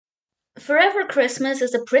Forever Christmas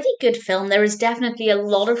is a pretty good film. There is definitely a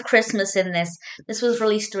lot of Christmas in this. This was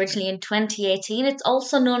released originally in 2018. It's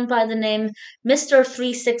also known by the name Mr.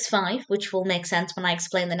 365, which will make sense when I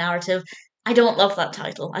explain the narrative. I don't love that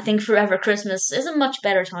title. I think Forever Christmas is a much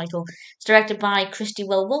better title. It's directed by Christie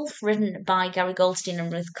Wolf, written by Gary Goldstein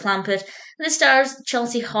and Ruth Clampett, and it stars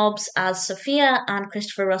Chelsea Hobbs as Sophia and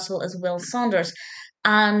Christopher Russell as Will Saunders.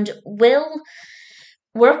 And Will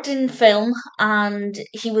worked in film and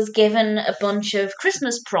he was given a bunch of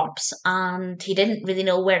Christmas props and he didn't really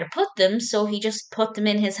know where to put them, so he just put them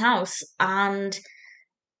in his house and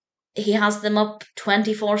he has them up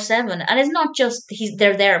 24/7. And it's not just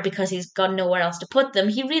they're there because he's got nowhere else to put them.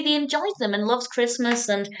 He really enjoys them and loves Christmas,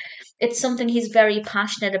 and it's something he's very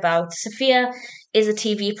passionate about. Sophia is a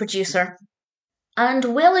TV producer and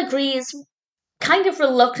Will agrees, kind of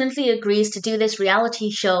reluctantly agrees to do this reality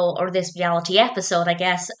show, or this reality episode, I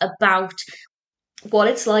guess, about what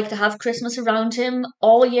it's like to have Christmas around him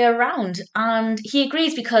all year round. And he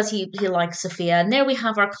agrees because he likes Sophia. And there we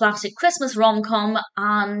have our classic Christmas rom-com.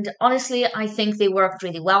 And honestly, I think they worked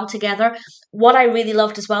really well together. What I really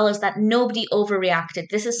loved as well is that nobody overreacted.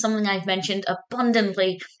 This is something I've mentioned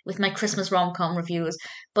abundantly with my Christmas rom-com reviews.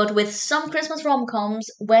 But with some Christmas rom-coms,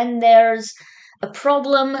 when there's a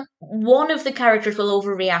problem, one of the characters will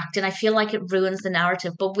overreact, and I feel like it ruins the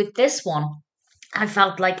narrative. But with this one, I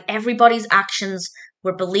felt like everybody's actions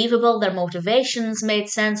were believable, their motivations made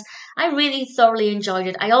sense. I really thoroughly enjoyed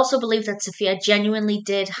it. I also believe that Sophia genuinely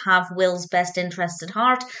did have Will's best interests at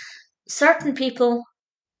heart. Certain people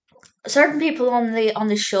on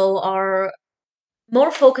the show are more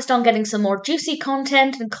focused on getting some more juicy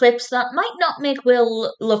content and clips that might not make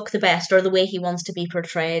Will look the best or the way he wants to be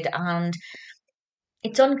portrayed, and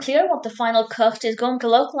it's unclear what the final cut is going to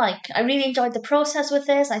look like. I really enjoyed the process with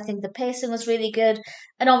this. I think the pacing was really good.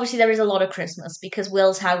 And obviously, there is a lot of Christmas because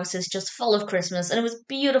Will's house is just full of Christmas. And it was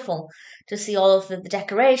beautiful to see all of the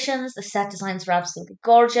decorations. The set designs were absolutely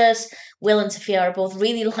gorgeous. Will and Sophia are both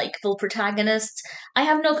really likable protagonists. I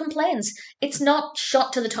have no complaints. It's not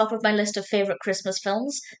shot to the top of my list of favourite Christmas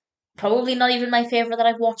films. Probably not even my favourite that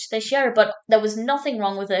I've watched this year, but there was nothing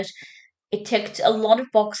wrong with it. It ticked a lot of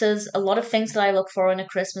boxes, a lot of things that I look for in a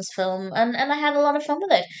Christmas film, and I had a lot of fun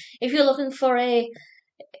with it. If you're looking for a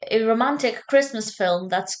romantic Christmas film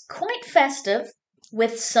that's quite festive,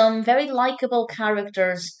 with some very likable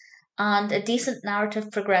characters and a decent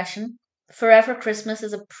narrative progression, Forever Christmas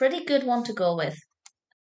is a pretty good one to go with.